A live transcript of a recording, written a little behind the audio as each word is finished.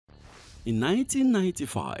In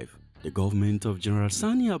 1995, the government of General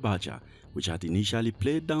Sani Abacha, which had initially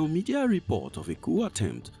played down media reports of a coup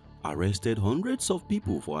attempt, arrested hundreds of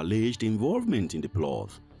people for alleged involvement in the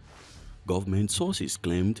plot. Government sources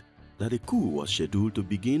claimed that the coup was scheduled to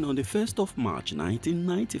begin on the 1st of March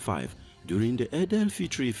 1995 during the Eid el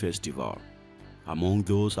Fitri festival. Among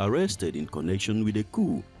those arrested in connection with the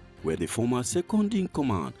coup were the former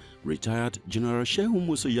second-in-command, retired General Shehu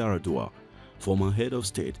Musa Yar'Adua, former head of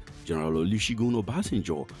state General Olusegun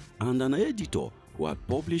Obasanjo, and an editor who had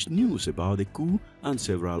published news about the coup, and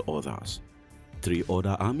several others. 3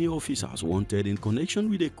 other army officers wanted in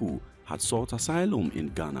connection with the coup had sought asylum in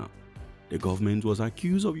Ghana. The government was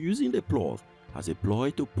accused of using the plot as a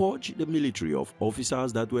ploy to purge the military of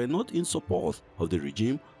officers that were not in support of the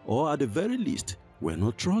regime, or at the very least were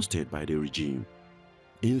not trusted by the regime.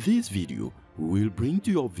 In this video, we will bring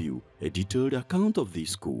to your view a detailed account of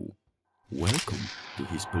this coup. Welcome to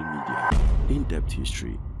Hispel Media In-Depth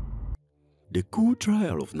History. The coup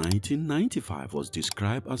trial of 1995 was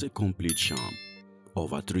described as a complete sham.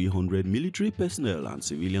 Over 300 military personnel and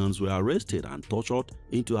civilians were arrested and tortured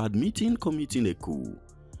into admitting committing a coup.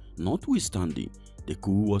 Notwithstanding, the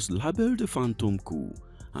coup was labeled a phantom coup,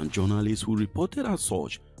 and journalists who reported as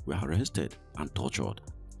such were arrested and tortured.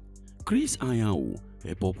 Chris Anyanwu,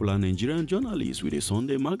 a popular Nigerian journalist with a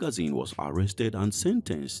Sunday magazine, was arrested and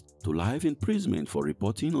sentenced to life imprisonment for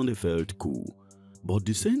reporting on the failed coup, but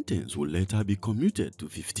the sentence would later be commuted to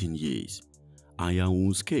 15 years.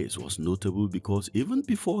 Anyanwu's case was notable because even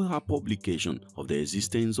before her publication of the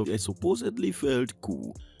existence of a supposedly failed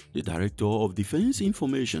coup, the Director of Defense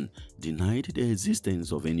Information denied the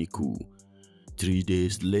existence of any coup. 3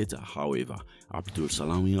 days later, however,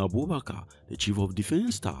 Abdulsalami Abubakar, the Chief of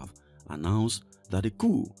Defense Staff, announced that the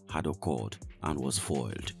coup had occurred and was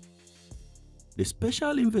foiled. The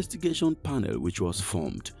Special Investigation Panel, which was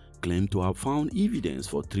formed, claimed to have found evidence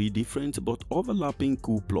for 3 different but overlapping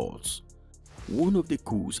coup plots. One of the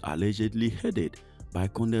coups allegedly headed by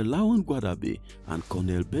Colonel Lawan Gwadabe and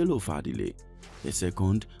Colonel Bello Fadile. The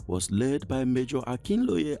second was led by Major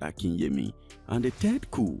Akinloye Akinyemi, and the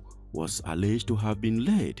third coup was alleged to have been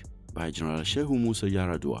led by General Shehu Musa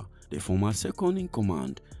Yar'Adua, the former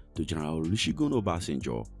second-in-command to General Olusegun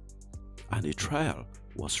Obasanjo, and a trial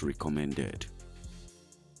was recommended.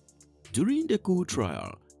 During the coup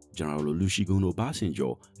trial, General Olusegun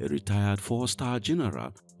Obasanjo, a retired 4-star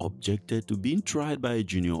general, objected to being tried by a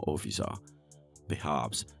junior officer.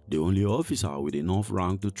 Perhaps the only officer with enough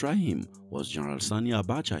rank to try him was General Sani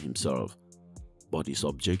Abacha himself, but his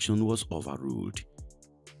objection was overruled.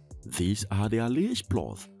 These are the alleged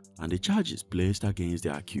plots and the charges placed against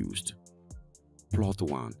the accused. Plot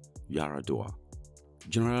 1. Yar'Adua.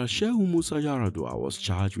 General Shehu Musa Yar'Adua was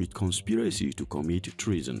charged with conspiracy to commit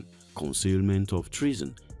treason, concealment of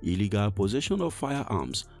treason, illegal possession of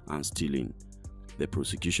firearms, and stealing. The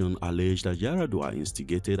prosecution alleged that Yar'Adua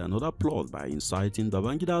instigated another plot by inciting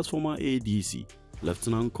Babangida's former ADC,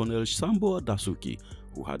 Lieutenant Colonel Sambo Dasuki,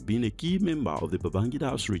 who had been a key member of the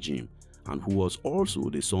Babangida's regime and who was also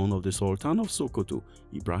the son of the Sultan of Sokoto,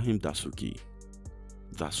 Ibrahim Dasuki.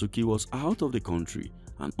 Dasuki was out of the country,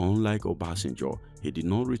 and unlike Obasanjo, he did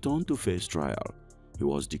not return to face trial. He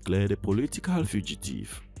was declared a political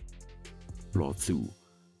fugitive. Plot 2.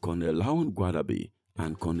 Colonel Lawan Gwadabe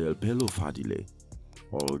and Colonel Bello Fadile.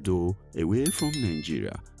 Although away from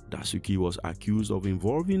Nigeria, Dasuki was accused of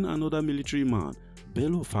involving another military man,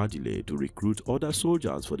 Bello Fadile, to recruit other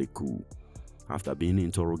soldiers for the coup. After being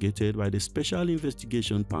interrogated by the Special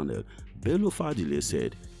Investigation Panel, Bello Fadile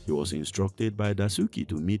said he was instructed by Dasuki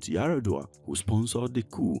to meet Yar'Adua, who sponsored the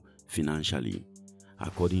coup financially.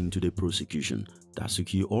 According to the prosecution,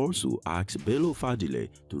 Dasuki also asked Bello Fadile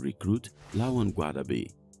to recruit Lawan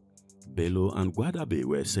Gwadabe. Bello and Gwadabe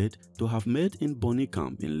were said to have met in Bonny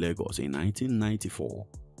Camp in Lagos in 1994.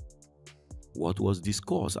 What was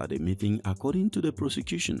discussed at the meeting, according to the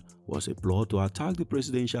prosecution, was a plot to attack the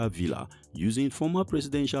presidential villa using former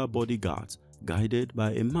presidential bodyguards, guided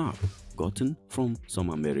by a map gotten from some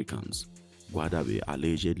Americans. Gwadabe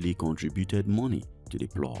allegedly contributed money to the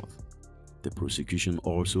plot. The prosecution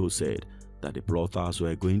also said that the plotters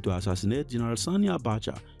were going to assassinate General Sani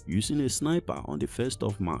Abacha using a sniper on the 1st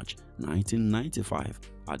of March 1995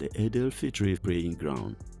 at the Eid el Fitri praying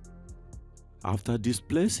ground. After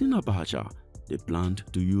displacing Abacha, they planned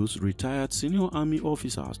to use retired senior army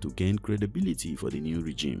officers to gain credibility for the new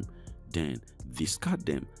regime, then discard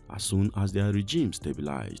them as soon as their regime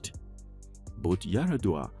stabilized. Both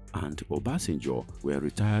Yar'Adua and Obasanjo were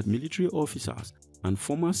retired military officers and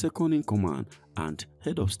former second-in-command and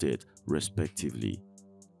head of state respectively.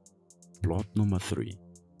 Plot number 3.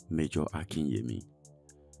 Major Akinyemi.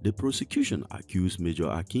 The prosecution accused Major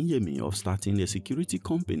Akinyemi of starting a security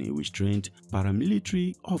company which trained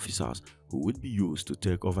paramilitary officers who would be used to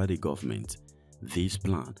take over the government. This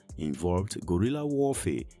plan involved guerrilla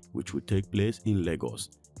warfare which would take place in Lagos,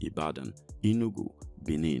 Ibadan, Enugu,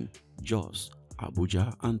 Benin, Jos,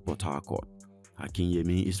 Abuja and Port Harcourt.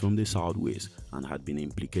 Akinyemi is from the southwest and had been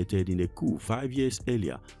implicated in a coup 5 years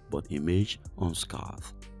earlier but emerged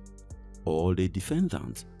unscathed. All the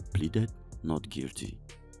defendants pleaded not guilty.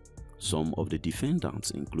 Some of the defendants,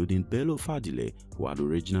 including Bello Fadile, who had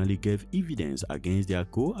originally gave evidence against their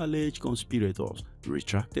co-alleged conspirators,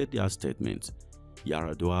 retracted their statements.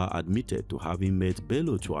 Yar'Adua admitted to having met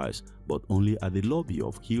Bello twice, but only at the lobby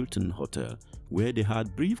of Hilton Hotel, where they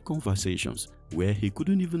had brief conversations where he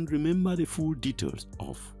couldn't even remember the full details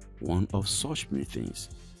of one of such meetings.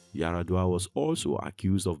 Yar'Adua was also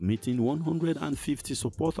accused of meeting 150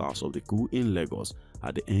 supporters of the coup in Lagos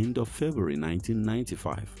at the end of February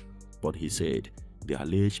 1995. But he said the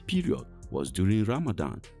alleged period was during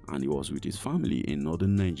Ramadan and he was with his family in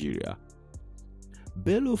northern Nigeria.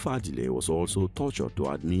 Bello Fadile was also tortured to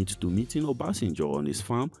admit to meeting Obasanjo on his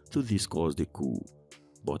farm to discuss the coup.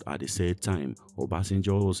 But at the said time,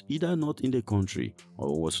 Obasanjo was either not in the country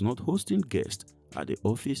or was not hosting guests at the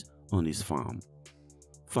office on his farm.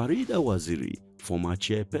 Farida Waziri, former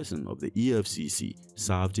chairperson of the EFCC,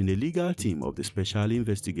 served in the legal team of the Special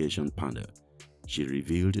Investigation Panel. She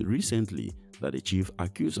revealed recently that the chief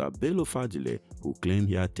accuser Bello Fadile, who claimed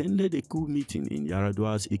he attended a coup meeting in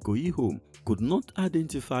Yar'Adua's Ikoyi home, could not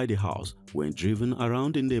identify the house when driven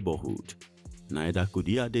around the neighborhood. Neither could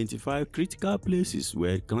he identify critical places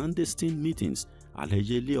where clandestine meetings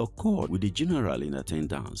allegedly occurred with the general in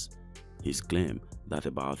attendance. His claim that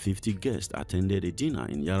about 50 guests attended a dinner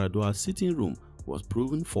in Yar'Adua's sitting room was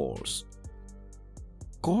proven false.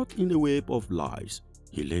 Caught in the web of lies,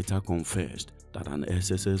 he later confessed that an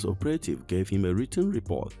SSS operative gave him a written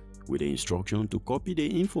report with the instruction to copy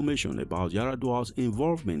the information about Yar'Adua's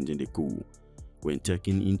involvement in the coup. When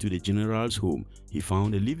taken into the general's home, he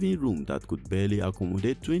found a living room that could barely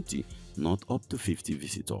accommodate 20, not up to 50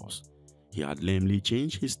 visitors. He had lamely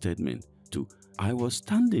changed his statement to "I was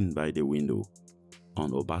standing by the window."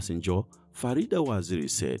 On Obasanjo, Farida Waziri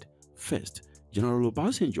said, first, General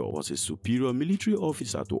Obasanjo was a superior military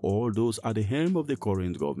officer to all those at the helm of the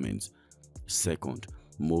current government. Second,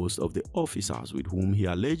 most of the officers with whom he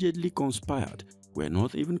allegedly conspired were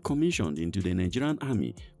not even commissioned into the Nigerian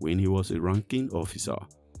army when he was a ranking officer.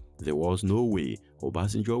 There was no way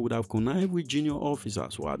Obasanjo would have connived with junior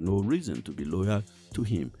officers who had no reason to be loyal to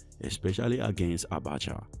him, especially against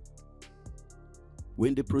Abacha.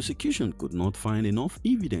 When the prosecution could not find enough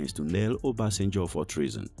evidence to nail Obasanjo for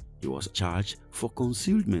treason, he was charged for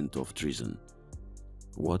concealment of treason.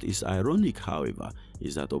 What is ironic, however,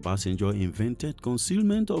 is that Obasanjo invented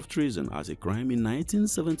concealment of treason as a crime in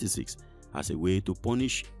 1976 as a way to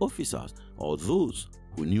punish officers or those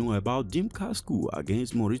who knew about Dimka's coup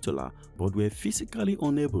against Moritola but were physically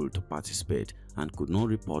unable to participate and could not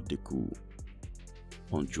report the coup.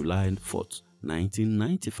 On July 4,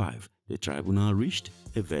 1995, the tribunal reached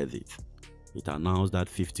a verdict. It announced that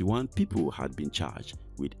 51 people had been charged,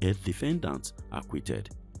 with 8 defendants acquitted.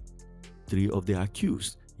 3 of the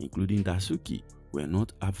accused, including Dasuki, were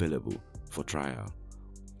not available for trial.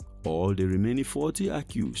 All the remaining 40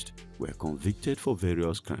 accused were convicted for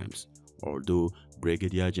various crimes, although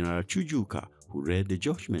Brigadier General Chujuka, who read the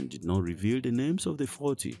judgment, did not reveal the names of the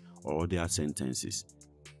 40 or their sentences.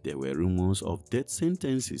 There were rumors of death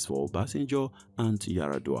sentences for Obasanjo and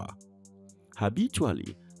Yar'Adua.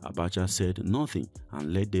 Habitually, Abacha said nothing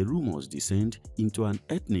and let the rumors descend into an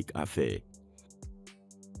ethnic affair.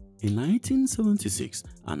 In 1976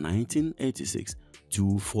 and 1986,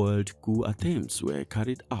 2 foiled coup attempts were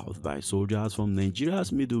carried out by soldiers from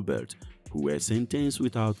Nigeria's Middle Belt who were sentenced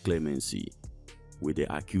without clemency. With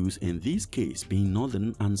the accused in this case being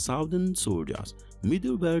northern and southern soldiers,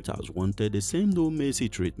 Middle Belters wanted the same no-mercy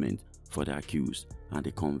treatment for the accused and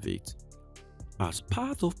the convict. As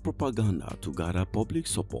part of propaganda to gather public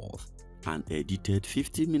support, an edited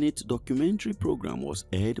 50-minute documentary program was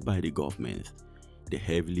aired by the government. The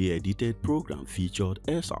heavily edited program featured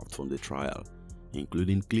excerpts from the trial,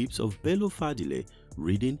 including clips of Bello Fadile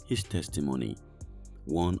reading his testimony.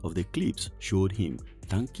 One of the clips showed him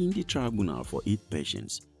thanking the tribunal for its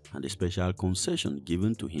patience and the special concession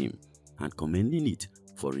given to him, and commending it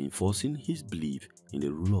for reinforcing his belief in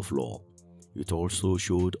the rule of law. It also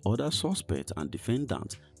showed other suspects and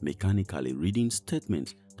defendants mechanically reading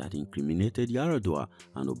statements that incriminated Yar'Adua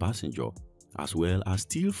and Obasanjo, as well as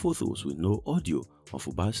still photos with no audio of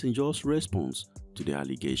Obasanjo's response to the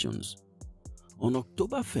allegations. On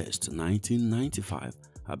October 1, 1995,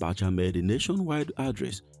 Abacha made a nationwide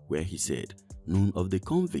address where he said none of the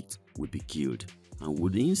convicts would be killed and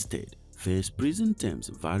would instead face prison terms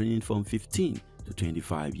varying from 15 to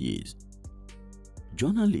 25 years.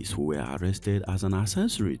 Journalists who were arrested as an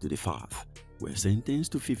accessory to the faff were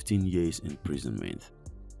sentenced to 15 years imprisonment.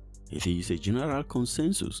 It is a general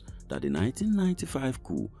consensus that the 1995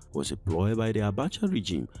 coup was a ploy by the Abacha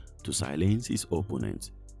regime to silence his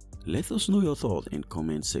opponents. Let us know your thoughts in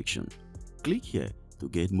comment section. Click here to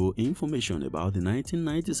get more information about the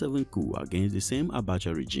 1997 coup against the same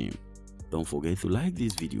Abacha regime. Don't forget to like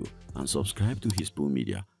this video and subscribe to Hispo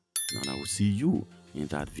Media, and I will see you in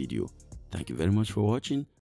that video. Thank you very much for watching.